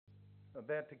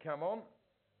about to come on.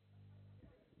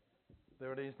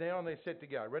 There it is now, and they're set to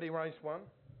go. Ready, race one.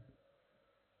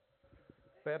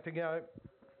 About to go.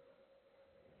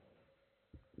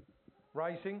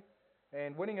 Racing.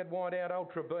 And winning it wide out,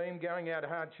 Ultra Beam. Going out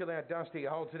hard, Chill Out Dusty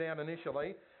holds it out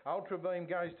initially. Ultra Beam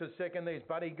goes to second. There's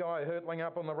Buddy Guy hurtling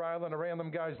up on the rail, and around them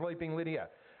goes Leaping Lydia.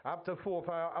 Up to fourth,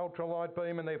 Ultra Light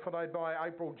Beam, and they're followed by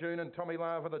April June and Tommy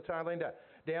Lava, the tail ender.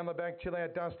 Down the back, Chill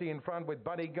Out Dusty in front with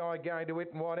Buddy Guy going to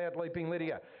it, and wide out Leaping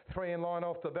Lydia. Three in line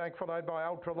off the back, followed by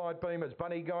Ultra Light Beam as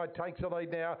Buddy Guy takes the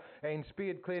lead now and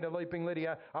speared clear to Leaping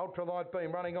Lydia. Ultra Light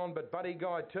Beam running on, but Buddy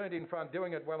Guy turned in front,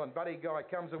 doing it well, and Buddy Guy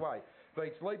comes away.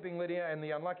 Beats Leaping Lydia and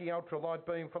the unlucky Ultra Light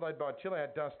Beam, followed by Chill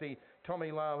Out Dusty, Tommy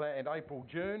Lava and April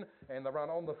June. And the run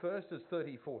on the first is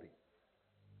 30-40.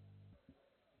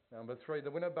 Number 3, the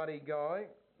winner, Buddy Guy.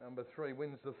 Number 3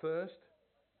 wins the first.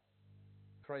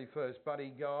 3 first,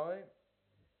 Buddy Guy.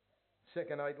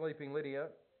 Second, 8, Leaping Lydia.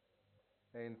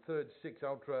 And third, 6,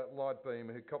 Ultra Light Beam,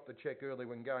 who copped the check early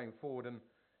when going forward and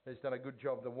has done a good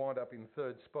job to wind up in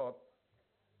third spot.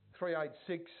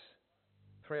 3-8-6.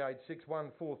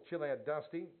 3-8-6-1, fourth, Chill Out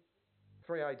Dusty.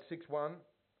 3-8-6-1.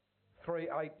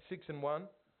 3-8-6-1.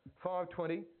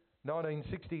 5-20.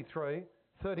 1963.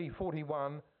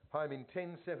 30-41. Home in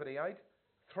 10.78.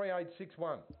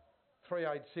 3-8-6-1.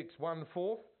 3-8-6-1,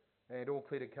 fourth. And all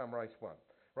clear to come race 1.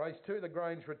 Race 2, the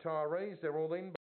Grange Retirees. They're all in.